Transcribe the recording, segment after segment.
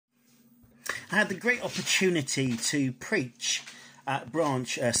I had the great opportunity to preach at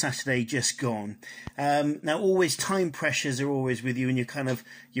Branch Saturday just gone. Now, always time pressures are always with you, and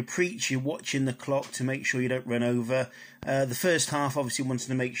you preach, you're watching the clock to make sure you don't run over. The first half obviously wanted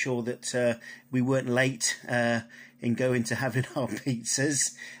to make sure that we weren't late in going to having our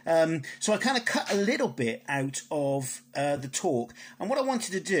pizzas. So I kind of cut a little bit out of the talk. And what I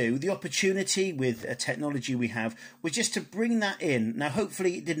wanted to do, the opportunity with technology we have, was just to bring that in. Now,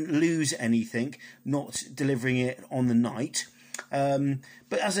 hopefully it didn't lose anything, not delivering it on the night.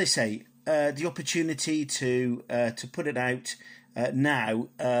 But as I say, the opportunity to put it out now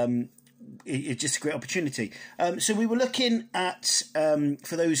it's just a great opportunity. So we were looking at,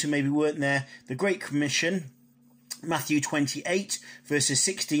 for those who maybe weren't there, the Great Commission, Matthew 28, verses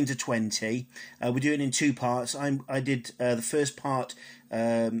 16 to 20. We're doing it in two parts. I did the first part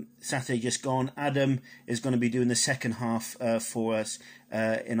Saturday just gone. Adam is going to be doing the second half for us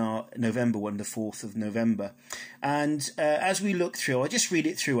in our November one, the 4th of November. And as we look through, I'll just read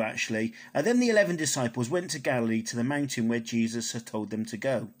it through actually. Then the 11 disciples went to Galilee to the mountain where Jesus had told them to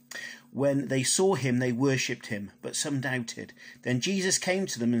go. When they saw him, they worshipped him, but some doubted. Then Jesus came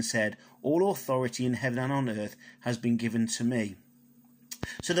to them and said, "All authority in heaven and on earth has been given to me."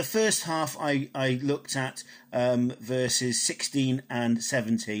 So the first half I looked at verses 16 and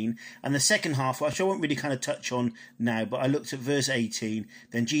 17, and the second half, which I won't really kind of touch on now, but I looked at verse 18.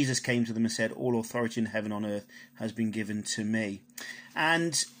 Then Jesus came to them and said, "All authority in heaven and on earth has been given to me."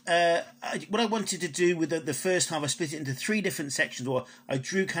 And what I wanted to do with the first half, I split it into three different sections, or I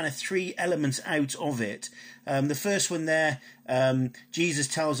drew kind of three elements out of it. The first one there, Jesus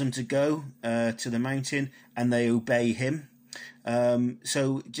tells them to go to the mountain, and they obey him.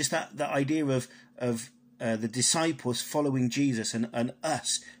 So just that idea of the disciples following Jesus and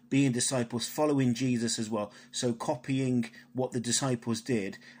us being disciples following Jesus as well. So copying what the disciples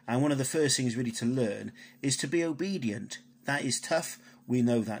did. And one of the first things really to learn is to be obedient. That is tough. We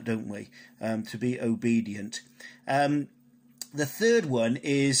know that, don't we? To be obedient. The third one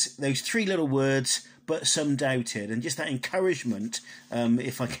is those three little words, but some doubted, and just that encouragement,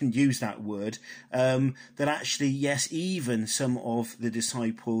 if I can use that word, that actually, yes, even some of the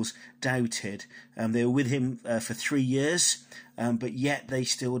disciples doubted. They were with him for 3 years, but yet they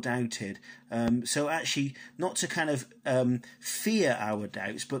still doubted. So actually, not to kind of fear our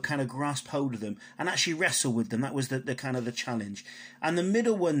doubts, but kind of grasp hold of them and actually wrestle with them. That was the kind of the challenge. And the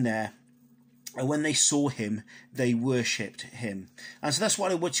middle one there, and when they saw him, they worshipped him. And so that's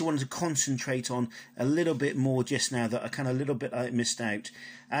what I wanted to concentrate on a little bit more just now, that I kind of a little bit I missed out.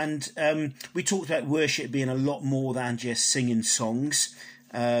 And we talked about worship being a lot more than just singing songs,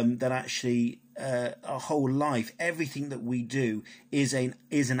 that actually our whole life, everything that we do is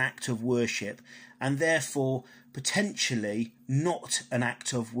an act of worship, and therefore potentially not an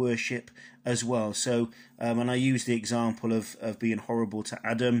act of worship as well. So and I use the example of being horrible to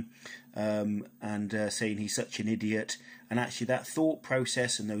Adam, and saying he's such an idiot, and actually that thought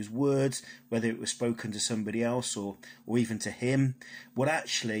process and those words, whether it was spoken to somebody else or even to him, what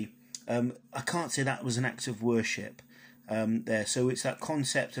actually I can't say that was an act of worship there. So it's that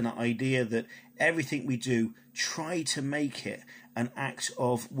concept and that idea that everything we do, try to make it an act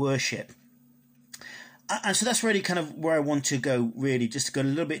of worship. And so that's really kind of where I want to go, really, just to go a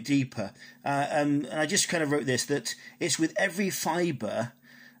little bit deeper. And I just kind of wrote this, that it's with every fibre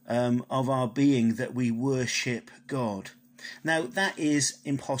of our being that we worship God. Now, that is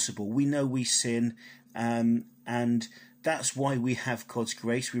impossible. We know we sin, and that's why we have God's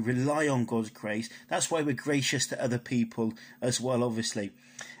grace. We rely on God's grace. That's why we're gracious to other people as well, obviously.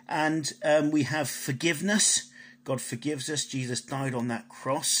 And we have forgiveness. God forgives us. Jesus died on that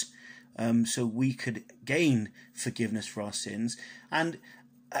cross, so we could gain forgiveness for our sins. And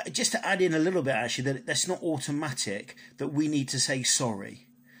just to add in a little bit, actually, that that's not automatic, that we need to say sorry.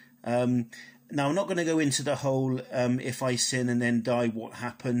 Now, I'm not going to go into the whole if I sin and then die, what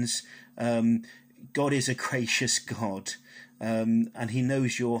happens. God is a gracious God, and he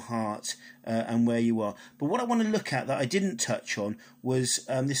knows your heart and where you are. But what I want to look at that I didn't touch on was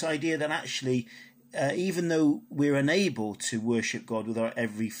this idea that actually, even though we're unable to worship God with our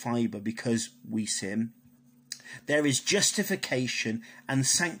every fibre because we sin, there is justification and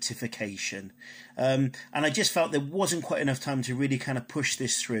sanctification. And I just felt there wasn't quite enough time to really kind of push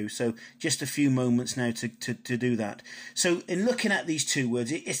this through. So just a few moments now to do that. So in looking at these two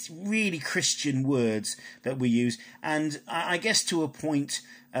words, it's really Christian words that we use. And I guess to a point,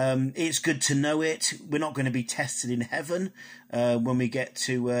 it's good to know it. We're not going to be tested in heaven when we get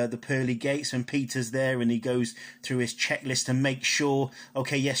to the pearly gates, and Peter's there and he goes through his checklist and makes sure,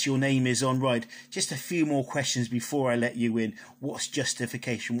 okay, yes, your name is on, right. Just a few more questions questions before I let you in. What's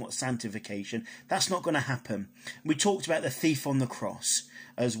justification? What's sanctification? That's not going to happen. We talked about the thief on the cross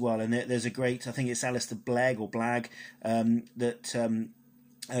as well, and there's a great, I think it's Alistair Blagg that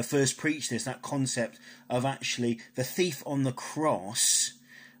first preached this, that concept of actually the thief on the cross.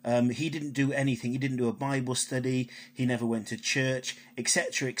 He didn't do anything. He didn't do a Bible study. He never went to church,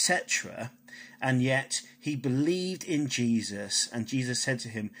 etc., etc. And yet he believed in Jesus, and Jesus said to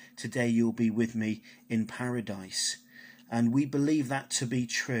him, "Today you'll be with me in paradise." And we believe that to be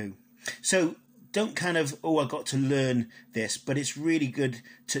true. So don't kind of, I got to learn this, but it's really good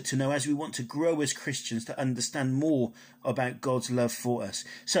to know, as we want to grow as Christians, to understand more about God's love for us.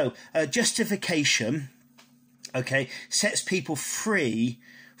 So justification, okay, sets people free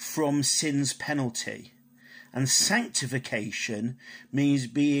from sin's penalty. And sanctification means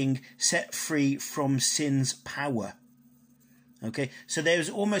being set free from sin's power. Okay, so there's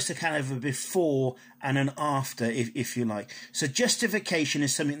almost a kind of a before and an after, if you like. So justification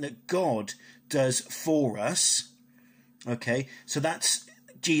is something that God does for us. Okay, so that's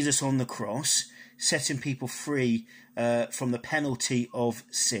Jesus on the cross, setting people free from the penalty of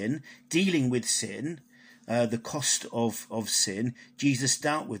sin, dealing with sin. The cost of sin. Jesus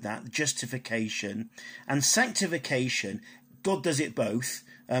dealt with that, justification. And sanctification, God does it both.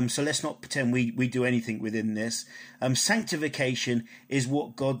 So let's not pretend we do anything within this. Sanctification is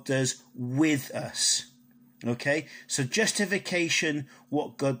what God does with us. Okay? So justification,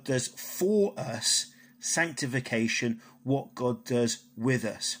 what God does for us. Sanctification, what God does with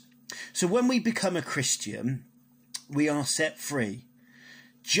us. So when we become a Christian, we are set free.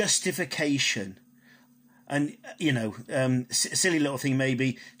 Justification. And, silly little thing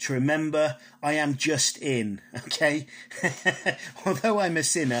maybe to remember, I am just in, okay? Although I'm a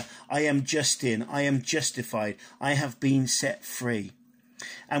sinner, I am just in. I am justified. I have been set free.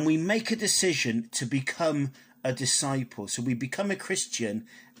 And we make a decision to become a disciple. So we become a Christian.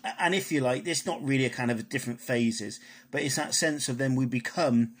 And if you like, it's not really a kind of different phases, but it's that sense of then we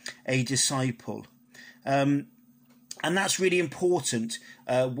become a disciple. And that's really important,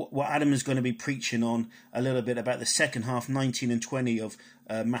 what Adam is going to be preaching on a little bit about the second half, 19 and 20 of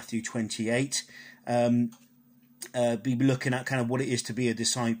Matthew 28. Be looking at kind of what it is to be a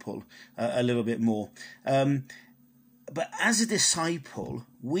disciple a little bit more. But as a disciple,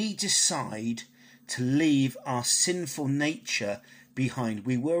 we decide to leave our sinful nature behind.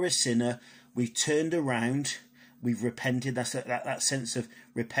 We were a sinner. We've turned around. We've repented. That's that sense of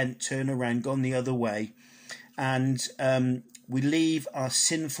repent, turn around, gone the other way. And we leave our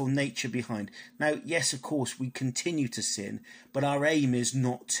sinful nature behind. Now, yes, of course, we continue to sin, but our aim is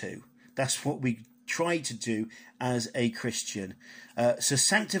not to. That's what we try to do as a Christian. So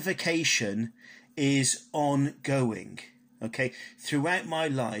sanctification is ongoing. Okay, throughout my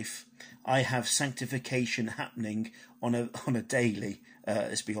life, I have sanctification happening on a daily,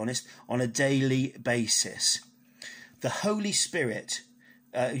 let's be honest, on a daily basis. The Holy Spirit,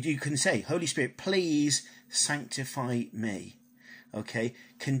 you can say, Holy Spirit, please sanctify me. Okay,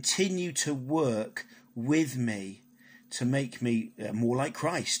 continue to work with me to make me more like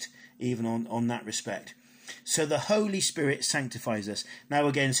Christ, even on that respect. So the Holy Spirit sanctifies us. Now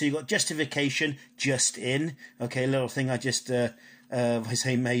again, so you've got justification, just in. Okay, a little thing I just I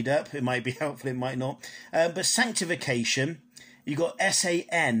say made up. It might be helpful, it might not. But sanctification, you've got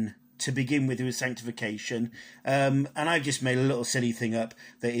S-A-N to begin with sanctification. And I've just made a little silly thing up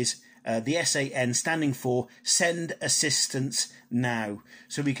that is the S-A-N standing for send assistance now.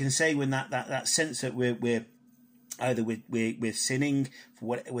 So we can say when that sense that we're either we're sinning, for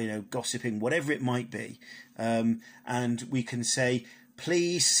what, gossiping, whatever it might be, and we can say,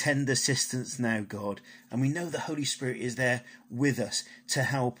 please send assistance now, God. And we know the Holy Spirit is there with us to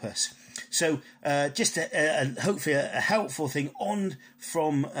help us. So just hopefully a helpful thing on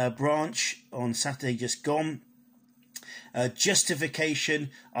from Branch on Saturday just gone. Justification,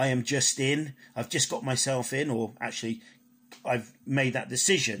 I am just in. I've just got myself in, or actually I've made that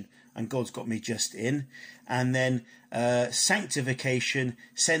decision and God's got me just in. And then sanctification,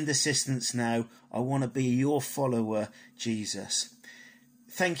 send assistance now. I want to be your follower, Jesus.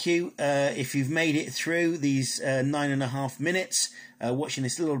 Thank you if you've made it through these 9.5 minutes, watching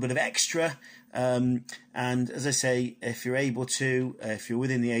this little bit of extra. And as I say, if you're able to, if you're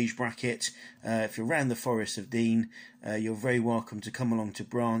within the age bracket, if you're around the Forest of Dean, you're very welcome to come along to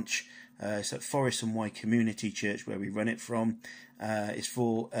Branch. It's at Forest and Wye Community Church where we run it from. It's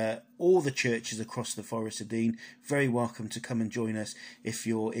for all the churches across the Forest of Dean. Very welcome to come and join us if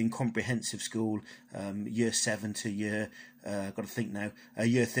you're in comprehensive school, year 7 to year, I've got to think now,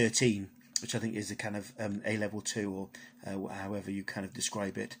 year 13. which I think is a kind of A level 2, or however you kind of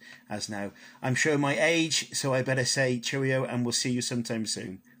describe it as now. I'm showing my age, so I better say cheerio, and we'll see you sometime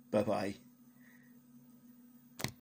soon. Bye bye.